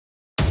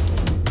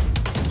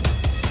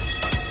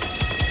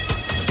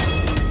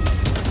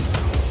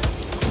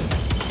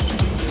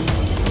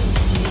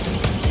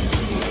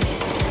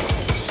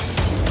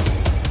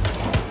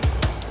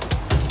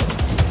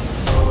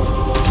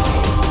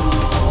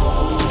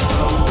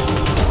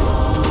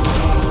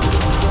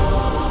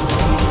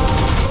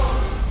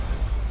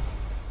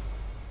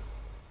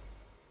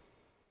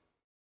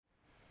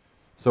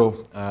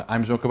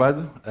I'm João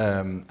Acabado.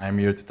 I'm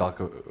here to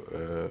talk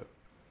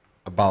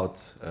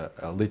about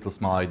a little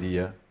small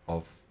idea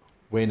of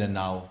when and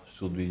how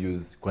should we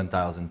use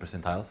quantiles and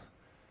percentiles.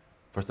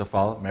 First of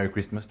all, Merry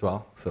Christmas to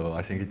all. So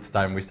I think it's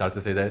time we start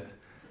to say that.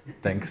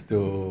 Thanks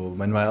to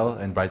Manuel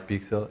and Bright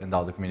Pixel and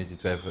all the community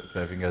to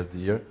having us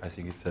here. I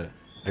think it's a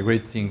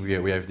great thing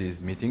we have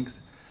these meetings.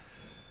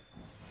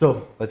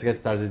 So let's get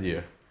started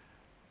here.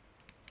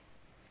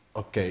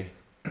 Okay.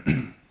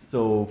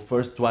 So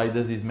first, why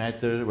does this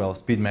matter? Well,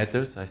 speed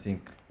matters. I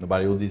think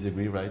nobody will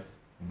disagree, right?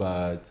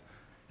 But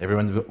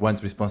everyone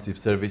wants responsive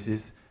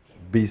services.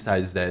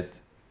 Besides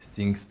that,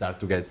 things start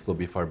to get slow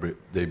before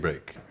they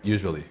break,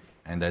 usually.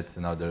 And that's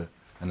another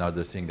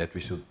thing that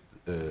we should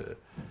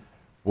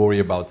worry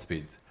about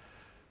speed.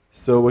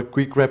 So a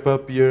quick wrap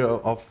up here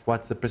of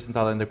what's the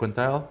percentile and the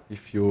quantile,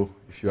 if you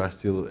are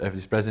still have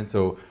this present.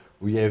 So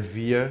we have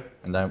here,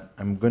 and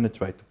I'm going to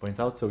try to point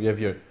out. So we have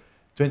here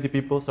 20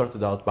 people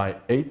sorted out by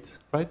 8,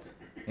 right?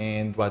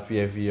 And what we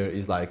have here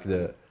is like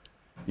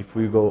if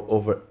we go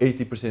over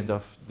 80%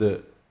 of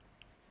the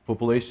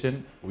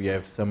population, we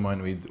have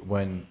someone with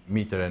 1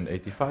 meter and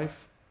 85.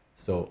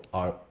 So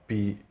our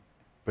P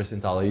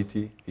percentile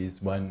 80 is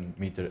 1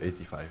 meter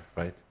 85,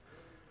 right?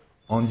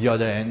 On the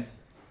other hand,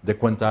 the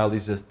quantile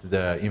is just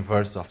the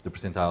inverse of the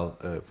percentile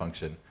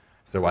function.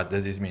 So what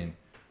does this mean?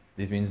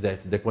 This means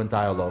that the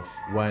quantile of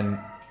 1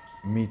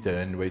 meter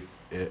and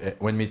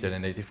 1 meter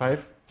and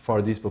 85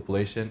 for this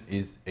population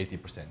is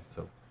 80%.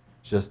 So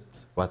just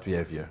what we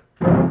have here.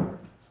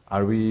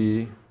 Are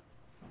you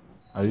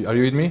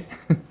with me?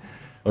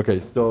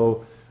 Okay,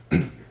 so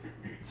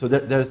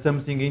there's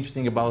something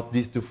interesting about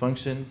these two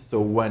functions.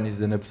 So one is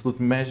an absolute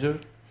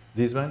measure,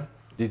 this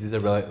is a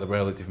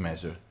relative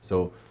measure.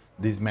 So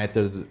this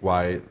matters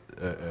why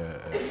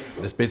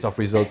the space of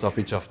results of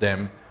each of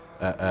them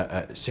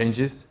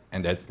changes,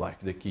 and that's like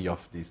the key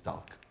of this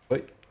talk.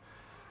 Right?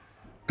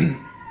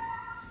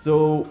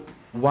 So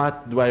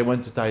what do I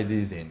want to tie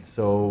this in?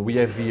 So we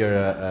have here,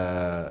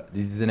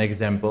 this is an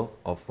example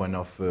of one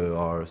of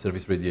our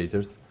service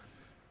radiators.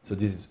 So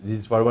this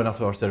is for one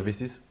of our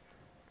services.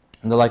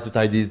 And I like to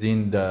tie this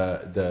in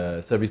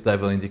the service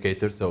level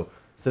indicator. So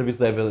service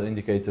level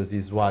indicators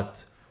is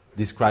what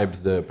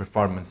describes the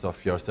performance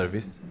of your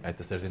service at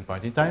a certain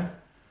point in time.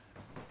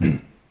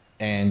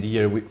 And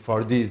here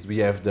for this we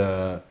have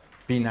the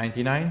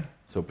P99,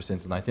 so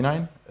percentile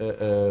 99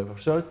 for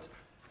short,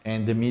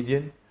 and the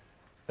median,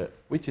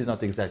 which is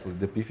not exactly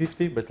the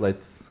P50, but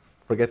let's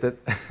forget it.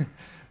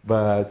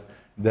 But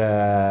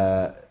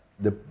the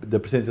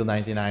percentile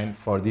 99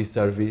 for this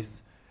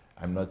service,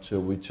 I'm not sure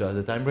which was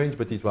the time range,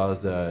 but it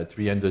was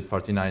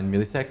 349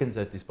 milliseconds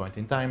at this point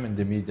in time, and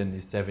the median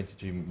is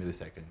 73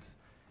 milliseconds.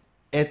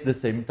 At the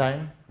same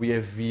time, we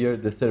have here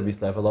the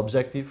service level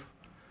objective,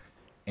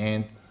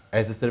 and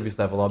as a service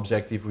level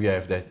objective, we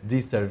have that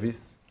this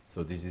service,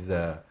 so this is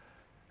a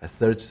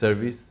search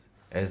service,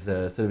 as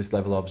a service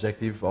level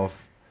objective of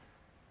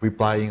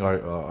replying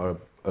or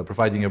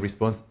providing a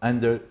response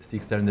under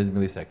 600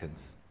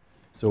 milliseconds.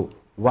 So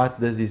what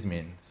does this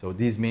mean? So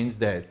this means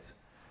that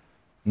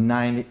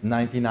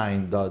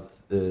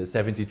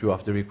 99.72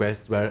 of the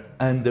requests were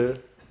under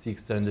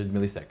 600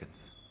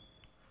 milliseconds.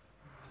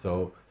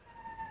 So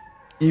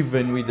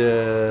even with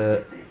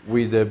the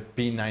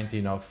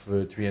P19 of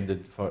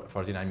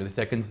 349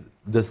 milliseconds,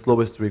 the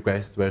slowest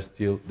requests were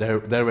still, there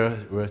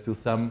were still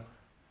some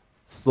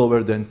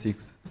slower than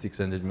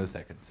 600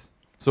 milliseconds.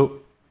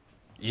 So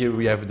here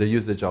we have the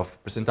usage of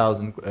percentiles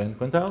and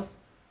quantiles.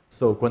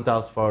 So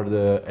quantiles for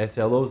the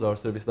SLOs or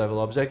service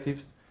level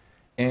objectives,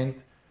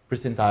 and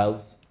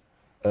percentiles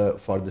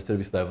for the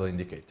service level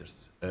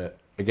indicators.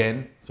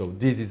 Again, so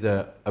this is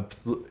an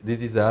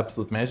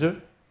absolute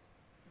measure.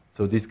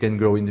 So this can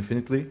grow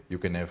indefinitely. You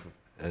can have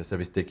a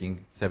service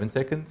taking 7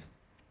 seconds.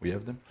 We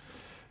have them,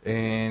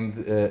 and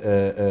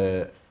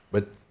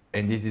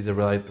this is a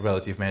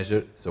relative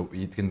measure. So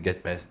it can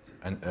get past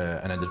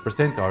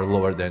 100% or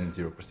lower than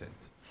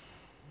 0%.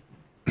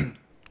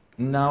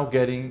 Now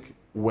getting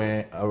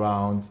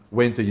around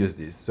when to use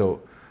this.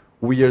 So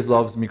Weirds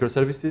loves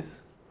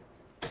microservices.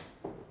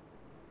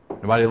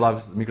 Nobody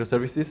loves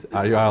microservices.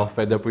 Are you all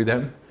fed up with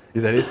them?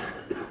 Is that it?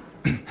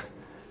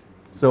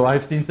 So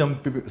I've seen some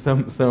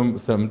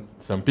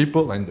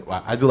people, and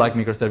I do like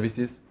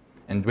microservices.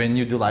 And when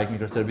you do like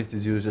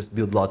microservices, you just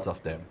build lots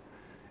of them.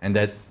 And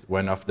that's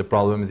one of the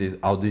problems, is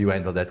how do you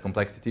handle that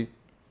complexity?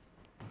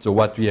 So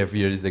what we have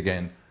here is,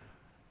 again,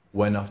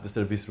 one of the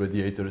service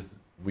radiators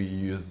we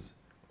use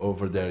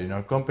over there in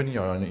our company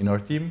or in our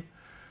team.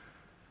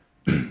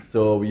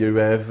 So here we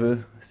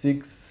have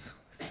 6,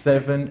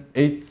 7,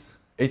 8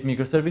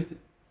 microservices.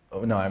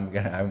 Oh no, I'm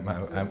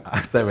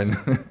 7.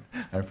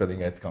 I'm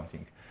failing at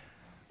counting.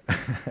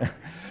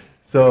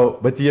 So,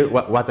 but here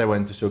what I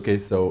want to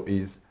showcase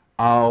is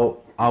how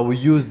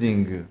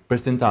using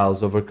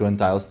percentiles over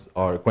quantiles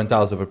or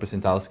quantiles over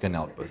percentiles can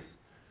help us.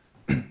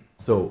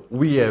 So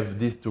we have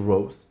these two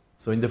rows.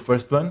 So in the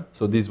first one,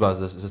 so this was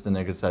just an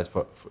exercise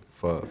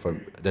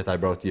that I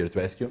brought here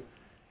to ask you.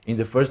 In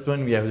the first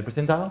one, we have the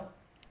percentile,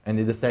 and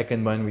in the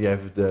second one, we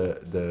have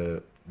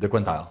the the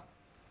quantile.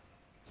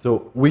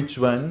 So which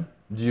one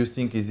do you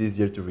think is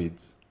easier to read?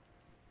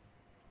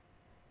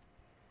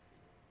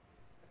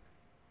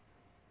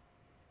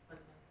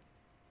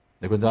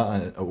 The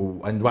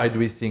quantile, and why do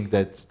we think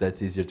that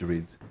that's easier to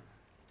read? It's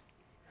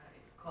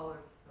colored,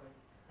 so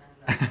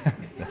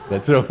it stands out.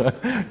 That's true.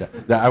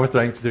 Yeah, I was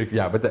trying to trick.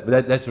 Yeah, but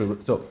that's true.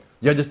 So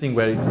the other thing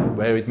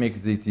where it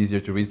makes it easier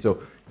to read.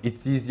 So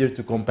it's easier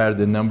to compare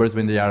the numbers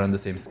when they are on the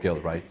same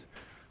scale, right?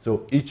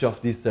 So each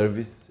of these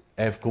services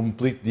have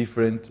complete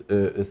different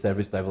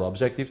service level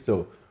objectives.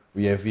 So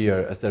we have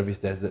here a service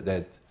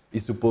that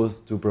is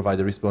supposed to provide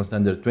a response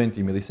under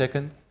 20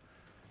 milliseconds,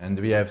 and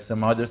we have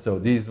some others. So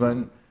this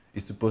one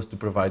is supposed to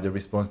provide a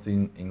response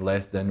in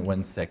less than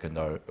 1 second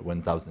or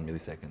 1,000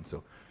 milliseconds.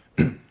 So.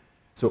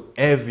 So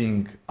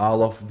having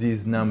all of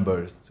these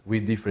numbers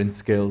with different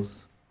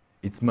scales,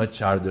 it's much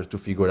harder to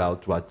figure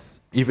out what's,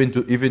 even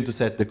to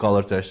set the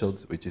color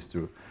thresholds, which is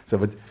true. So,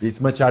 but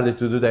it's much harder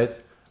to do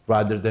that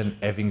rather than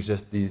having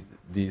just these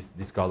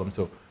columns.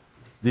 So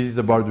this is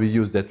a board we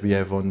use that we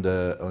have on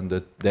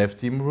the dev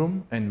team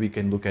room, and we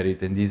can look at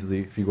it and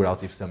easily figure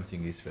out if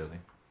something is failing.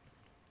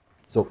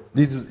 So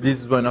this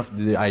is one of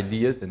the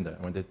ideas, and I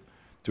wanted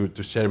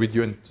to share with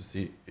you and to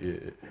see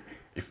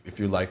if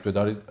you like to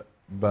adopt it.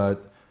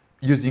 But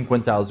using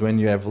quantiles when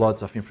you have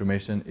lots of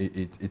information,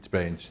 it's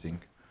very interesting.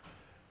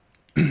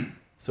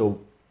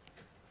 So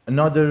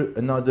another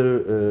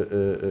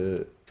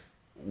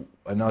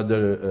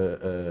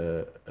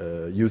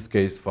use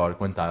case for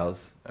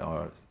quantiles,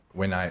 or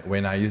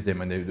when I used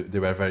them and they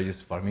were very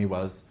useful for me,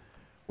 was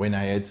when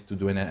I had to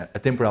do a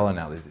temporal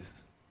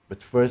analysis.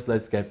 But first,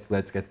 let's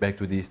get back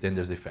to the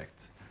standards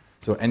effects.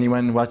 So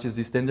anyone watches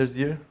the standards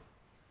here?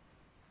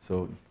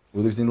 So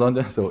who lives in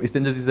London? So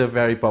EastEnders is a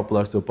very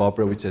popular soap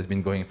opera which has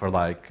been going for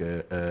like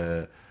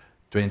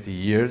 20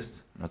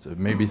 years,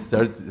 maybe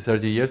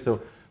 30 years. So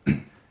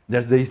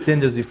there's the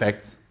EastEnders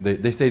effect.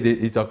 They say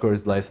that it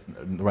occurs less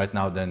right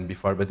now than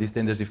before, but the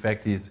EastEnders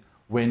effect is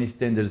when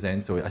EastEnders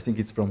end. So I think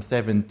it's from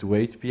 7 to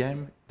 8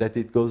 p.m. that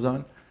it goes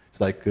on.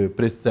 It's like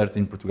Preço Certo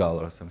in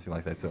Portugal or something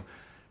like that. So,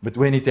 but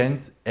when it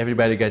ends,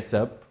 everybody gets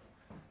up,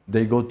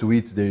 they go to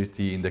eat their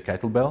tea in the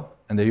kettlebell,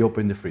 and they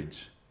open the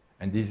fridge.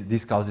 And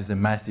this causes a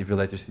massive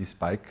electricity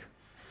spike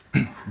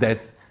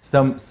that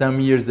some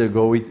years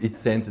ago it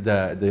sent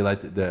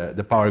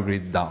the power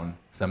grid down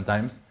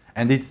sometimes,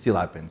 and it still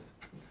happens.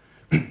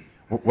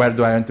 Where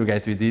do I want to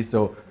get with this?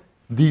 So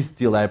this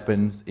still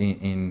happens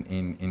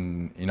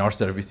in our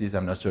services.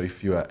 I'm not sure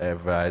if you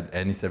have had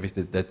any service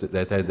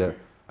that had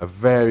a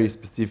very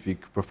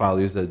specific profile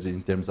usage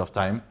in terms of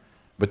time,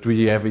 but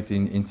we have it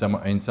in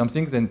some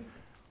things, and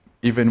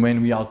even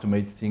when we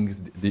automate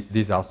things,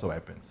 this also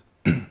happens.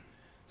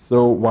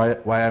 So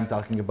why I'm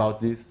talking about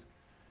this?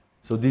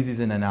 So this is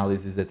an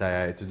analysis that I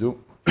had to do.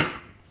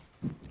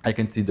 I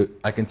can see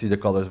the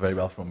colors very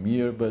well from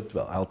here, but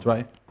well, I'll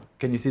try.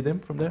 Can you see them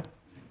from there?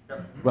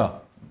 Yeah.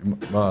 Well,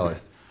 more or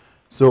less.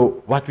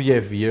 So what we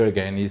have here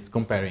again is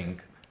comparing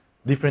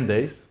different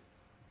days.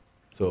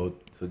 So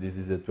this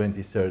is the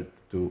 23rd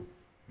to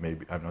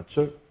maybe, I'm not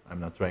sure. I'm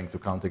not trying to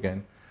count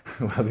again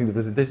while doing the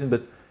presentation,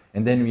 but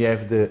and then we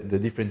have the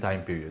different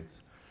time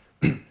periods.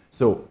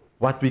 So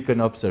what we can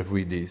observe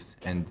with this,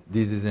 and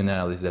this is an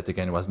analysis that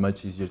again was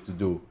much easier to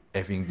do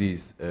having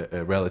this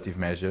relative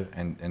measure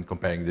and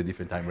comparing the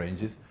different time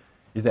ranges,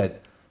 is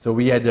that so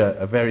we had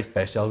a very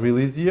special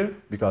release here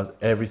because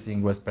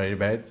everything was very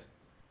bad.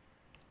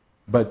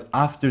 But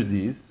after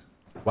this,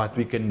 what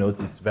we can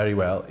notice very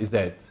well is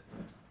that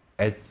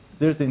at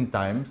certain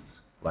times,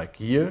 like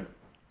here,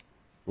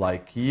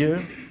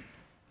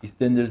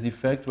 EastEnders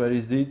effect, where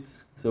is it?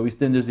 So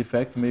EastEnders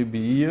effect may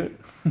be here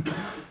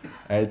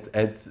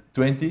at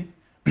 20.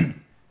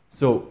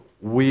 So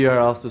we are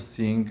also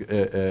seeing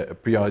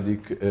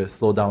periodic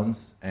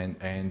slowdowns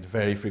and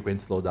very frequent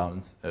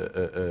slowdowns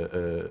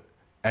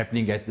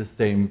happening at the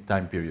same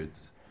time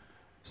periods.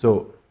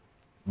 So,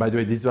 by the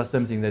way, this was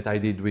something that I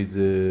did with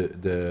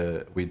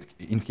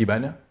in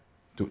Kibana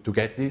to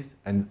get this,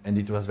 and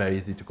it was very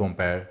easy to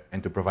compare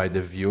and to provide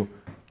the view.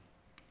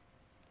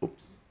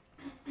 Oops.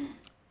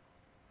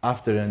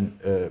 After and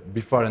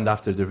before and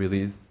after the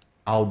release,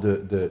 how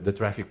the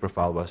traffic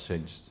profile was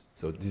changed.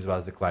 So this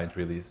was the client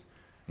release,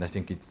 and I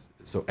think it's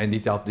so, and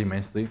it helped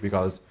immensely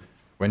because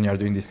when you are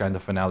doing this kind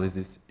of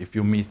analysis, if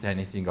you miss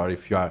anything or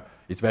if you are,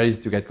 it's very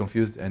easy to get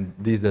confused, and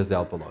this does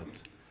help a lot.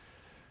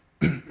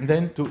 And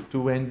then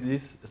to end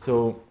this,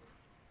 so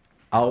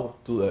how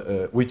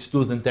to which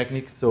tools and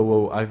techniques?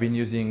 So I've been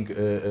using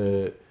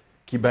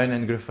Kibana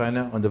and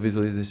Grafana on the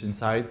visualization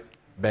side,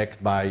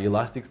 backed by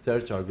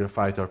Elasticsearch or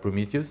Graphite or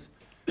Prometheus.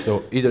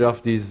 So either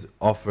of these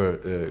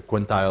offer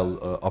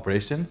quantile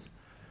operations.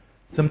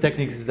 Some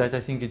techniques that I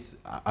think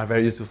are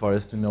very useful for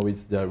us to know,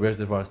 it's the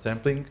reservoir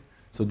sampling.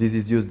 So this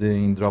is used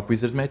in Drop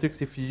Wizard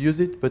metrics if you use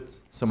it, but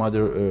some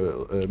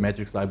other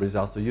metrics libraries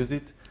also use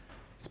it.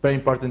 It's very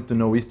important to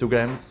know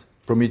histograms.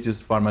 Prometheus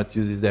format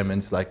uses them,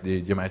 and it's like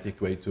the geometric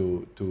way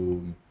to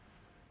do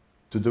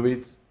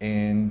it.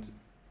 And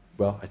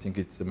well, I think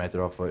it's a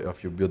matter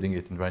of you building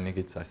it and running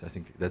it. So I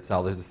think that's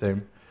always the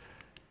same.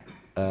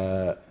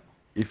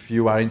 If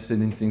you are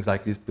interested in things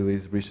like this,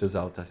 please reach us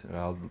out.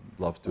 I'll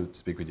love to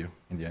speak with you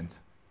in the end.